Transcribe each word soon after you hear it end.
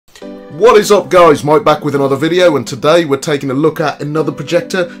What is up guys, Mike back with another video, and today we're taking a look at another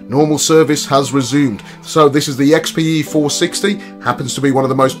projector. Normal service has resumed. So this is the XPE460, happens to be one of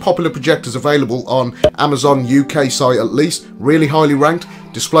the most popular projectors available on Amazon UK site at least, really highly ranked,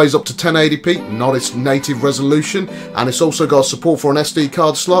 displays up to 1080p, not its native resolution, and it's also got support for an SD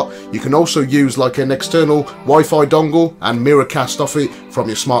card slot. You can also use like an external Wi-Fi dongle and mirror cast off it from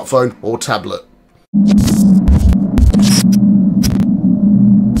your smartphone or tablet.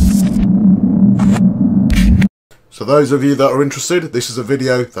 For those of you that are interested, this is a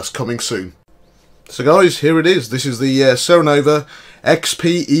video that's coming soon. So guys, here it is. This is the Crenova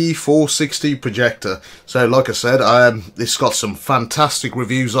XPE460 projector. So like I said, it's got some fantastic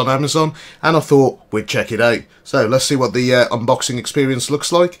reviews on Amazon, and I thought we'd check it out. So let's see what the unboxing experience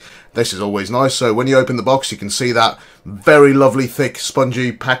looks like. This is always nice. So when you open the box, you can see that very lovely, thick,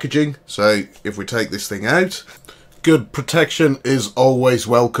 spongy packaging. So if we take this thing out, good protection is always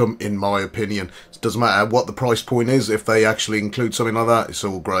welcome in my opinion. It doesn't matter what the price point is, if they actually include something like that, it's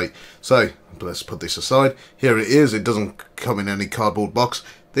all great. So let's put this aside. Here it is. It doesn't come in any cardboard box.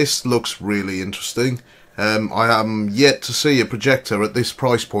 This looks really interesting. I am yet to see a projector at this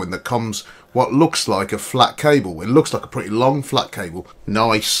price point that comes what looks like a flat cable. It looks like a pretty long flat cable.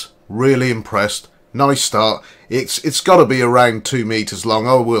 Nice, really impressed. Nice start. It's got to be around 2 meters long.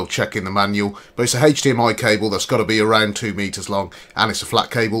 I will check in the manual, but it's a HDMI cable that's got to be around 2 meters long, and it's a flat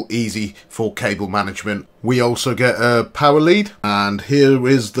cable, easy for cable management. We also get a power lead, and here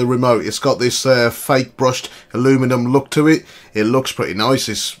is the remote. It's got this fake brushed aluminum look to it. It looks pretty nice.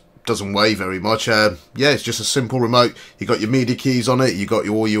 It doesn't weigh very much. Yeah, it's just a simple remote. You got your media keys on it. You got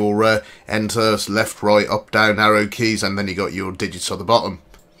all your enter, left, right, up, down arrow keys, and then you got your digits at the bottom.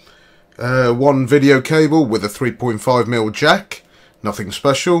 One video cable with a 3.5mm jack, nothing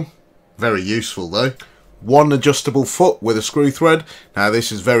special, very useful though. One adjustable foot with a screw thread. Now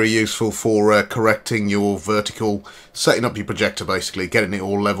this is very useful for correcting your vertical, setting up your projector basically, getting it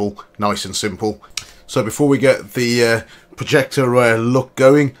all level, nice and simple. So before we get the projector look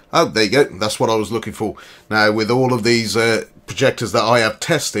going, oh there you go, that's what I was looking for. Now with all of these projectors that I have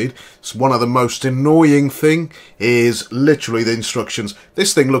tested, one of the most annoying thing is literally the instructions.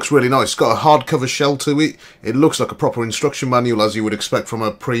 This thing looks really nice. It's got a hardcover shell to it. It looks like a proper instruction manual as you would expect from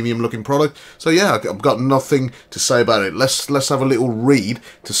a premium looking product. So yeah, I've got nothing to say about it. Let's have a little read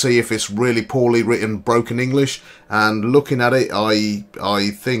to see if it's really poorly written broken English. And looking at it, I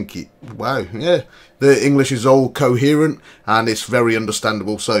think wow, yeah, the English is all coherent and it's very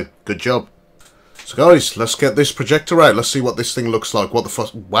understandable, so good job. So guys, let's get this projector out. Let's see what this thing looks like. What the fuck?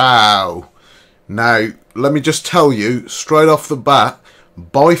 Wow. Now, let me just tell you, straight off the bat,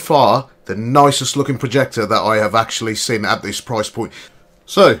 by far the nicest looking projector that I have actually seen at this price point.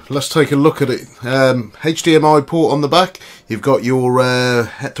 So, let's take a look at it. HDMI port on the back. You've got your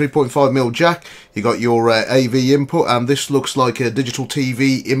 3.5mm jack. You've got your AV input, and this looks like a digital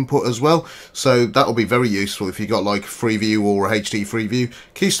TV input as well. So, that'll be very useful if you got like Freeview or HD Freeview.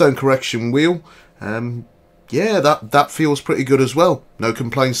 Keystone correction wheel. Yeah, that feels pretty good as well. No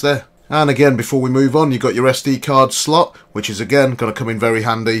complaints there. And again, before we move on, you've got your SD card slot, which is again going to come in very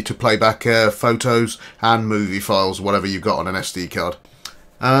handy to play back photos and movie files, whatever you've got on an SD card.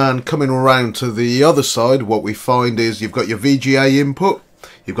 And coming around to the other side, what we find is you've got your VGA input,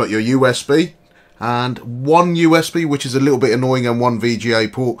 you've got your USB, and one USB, which is a little bit annoying, and one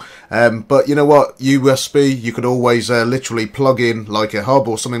VGA port. But you know what, USB, you could always literally plug in like a hub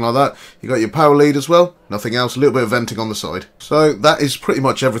or something like that. You got your power lead as well, nothing else, a little bit of venting on the side. So that is pretty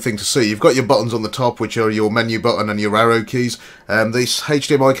much everything to see. You've got your buttons on the top, which are your menu button and your arrow keys. This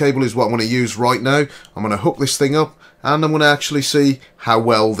HDMI cable is what I'm going to use right now. I'm going to hook this thing up, and I'm going to actually see how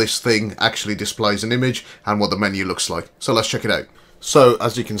well this thing actually displays an image and what the menu looks like. So let's check it out. So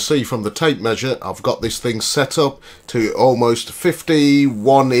as you can see from the tape measure, I've got this thing set up to almost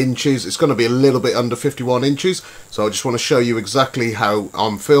 51 inches. It's going to be a little bit under 51 inches. So I just want to show you exactly how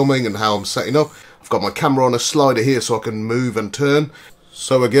I'm filming and how I'm setting up. I've got my camera on a slider here so I can move and turn.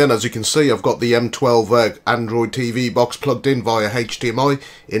 So again, as you can see, I've got the M12 Android TV box plugged in via HDMI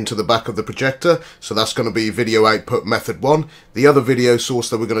into the back of the projector. So that's going to be video output method 1. The other video source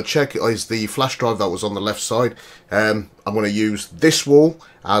that we're going to check is the flash drive that was on the left side. I'm going to use this wall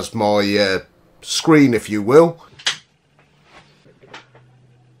as my screen, if you will.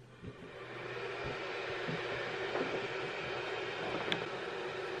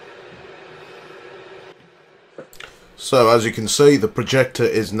 So as you can see, the projector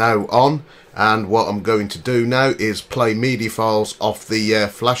is now on, and what I'm going to do now is play media files off the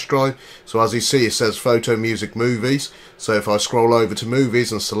flash drive. So as you see, it says photo, music, movies. So if I scroll over to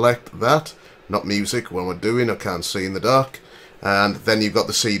movies and select that, not music, what am I doing? I can't see in the dark. and then you've got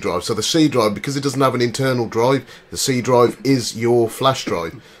the C drive. So the C drive, because it doesn't have an internal drive, the C drive is your flash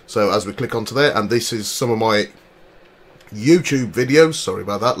drive. So as we click onto there, and this is some of my YouTube videos, sorry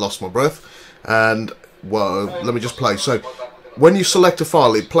about that, lost my breath, and well, let me just play. So when you select a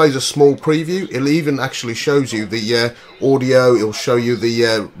file, it plays a small preview. It even actually shows you the audio, it'll show you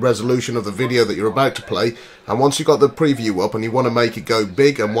the resolution of the video that you're about to play. And once you've got the preview up and you want to make it go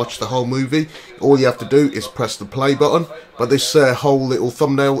big and watch the whole movie, all you have to do is press the play button. But this whole little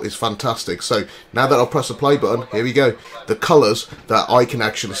thumbnail is fantastic. So now that I'll press the play button, here we go. The colours that I can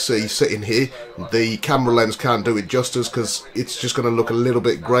actually see sitting here, the camera lens can't do it justice because it's just going to look a little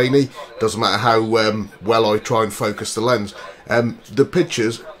bit grainy. Doesn't matter how well I try and focus the lens. The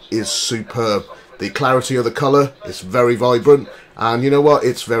pictures is superb. The clarity of the colour is very vibrant, and you know what,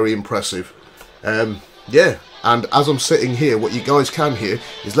 it's very impressive. Yeah, and as I'm sitting here, what you guys can hear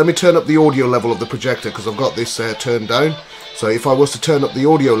is, let me turn up the audio level of the projector because I've got this turned down. So if I was to turn up the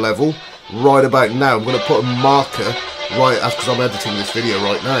audio level right about now, I'm going to put a marker right, because I'm editing this video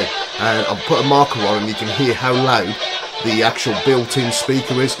right now, and I'll put a marker on and you can hear how loud the actual built-in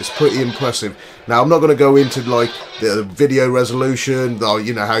speaker is. It's pretty impressive. Now I'm not going to go into like the video resolution,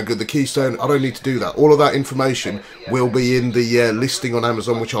 you know, how good the keystone. I don't need to do that. All of that information will be in the listing on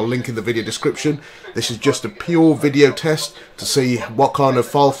Amazon, which I'll link in the video description. This is just a pure video test to see what kind of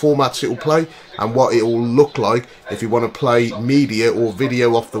file formats it will play and what it will look like if you want to play media or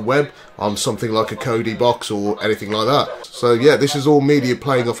video off the web on something like a Kodi box or anything like that. So yeah, this is all media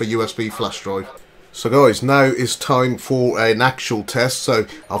playing off a USB flash drive. So guys, now is time for an actual test. So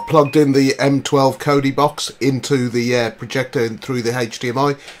I've plugged in the M12 Kodi box into the projector through the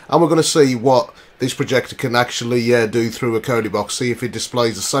HDMI, and we're going to see what this projector can actually do through a Kodi box. See if it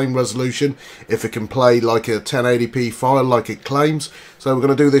displays the same resolution, if it can play like a 1080p file like it claims. So we're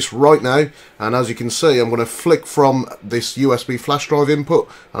going to do this right now, and as you can see, I'm going to flick from this USB flash drive input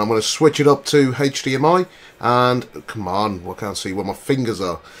and I'm going to switch it up to HDMI, and come on, I can't see where my fingers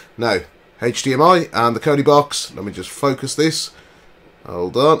are. Now HDMI and the Kodi box. Let me just focus this.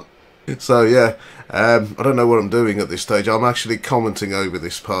 Hold on. So yeah, I don't know what I'm doing at this stage. I'm actually commenting over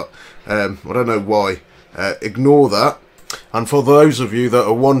this part. I don't know why. Ignore that. And for those of you that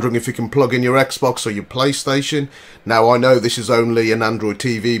are wondering if you can plug in your Xbox or your PlayStation, now I know this is only an Android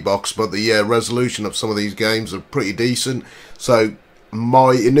TV box, but the resolution of some of these games are pretty decent. So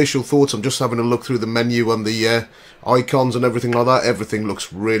my initial thoughts, I'm just having a look through the menu and the icons and everything like that. Everything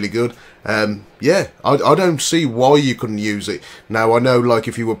looks really good. Yeah, I don't see why you couldn't use it. Now I know, like,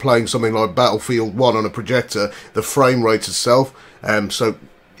 if you were playing something like Battlefield 1 on a projector, the frame rate itself, so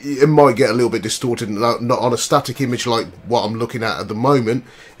it might get a little bit distorted. Not on a static image like what I'm looking at the moment.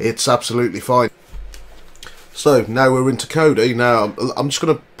 It's absolutely fine. So now we're into Kodi. Now I'm just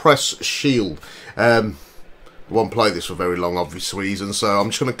going to press shield. I won't play this for very long, obvious reasons, so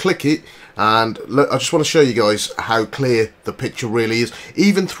I'm just going to click it, and look, I just want to show you guys how clear the picture really is,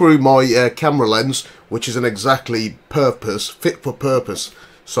 even through my camera lens, which isn't exactly fit for purpose,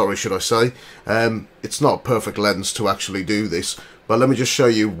 sorry, should I say. It's not a perfect lens to actually do this, but let me just show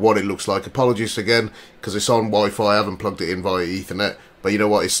you what it looks like. Apologies again, because it's on Wi-Fi, I haven't plugged it in via Ethernet, but you know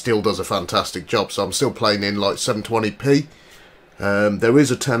what, it still does a fantastic job. So I'm still playing in like 720p. There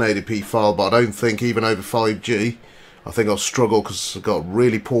is a 1080p file, but I don't think even over 5G, I think I'll struggle because I've got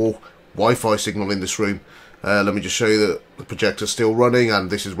really poor Wi-Fi signal in this room. Let me just show you that the projector's still running,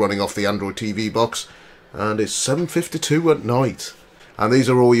 and this is running off the Android TV box, and it's 7:52 at night. And these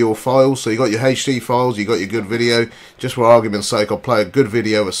are all your files, so you got your HD files, you got your good video. Just for argument's sake, I'll play a good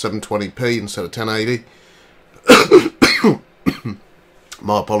video at 720p instead of 1080.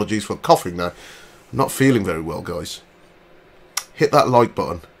 My apologies for coughing now. I'm not feeling very well, guys. Hit that like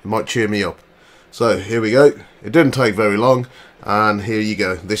button, it might cheer me up. So here we go, it didn't take very long, and here you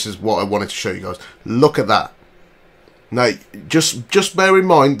go. This is what I wanted to show you guys. Look at that. Now just bear in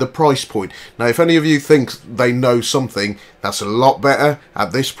mind the price point. Now if any of you think they know something that's a lot better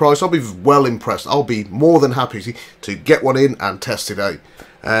at this price, I'll be well impressed. I'll be more than happy to get one in and test it out.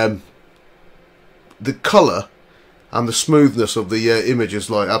 The colour and the smoothness of the image is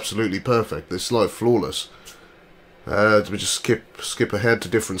like absolutely perfect. It's like flawless. Let me just skip ahead to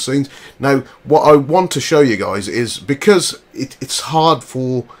different scenes. Now, what I want to show you guys is, because it's hard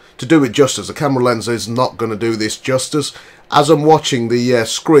to do it justice. The camera lens is not going to do this justice. As I'm watching the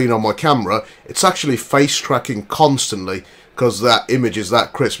screen on my camera, it's actually face tracking constantly because that image is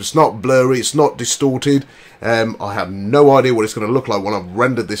that crisp. It's not blurry, it's not distorted. I have no idea what it's going to look like when I've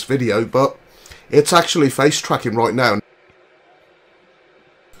rendered this video, but it's actually face tracking right now.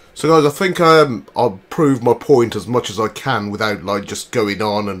 So guys, I think I'll prove my point as much as I can without like just going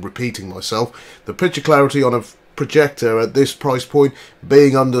on and repeating myself. The picture clarity on a projector at this price point,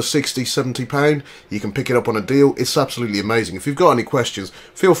 being under £60–70, you can pick it up on a deal. It's absolutely amazing. If you've got any questions,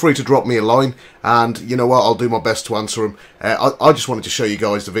 feel free to drop me a line, and you know what, I'll do my best to answer them. I just wanted to show you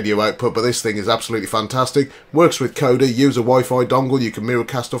guys the video output, but this thing is absolutely fantastic. Works with Coda. Use a Wi-Fi dongle, you can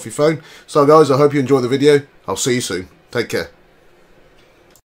mirrorcast off your phone. So guys, I hope you enjoy the video. I'll see you soon. Take care.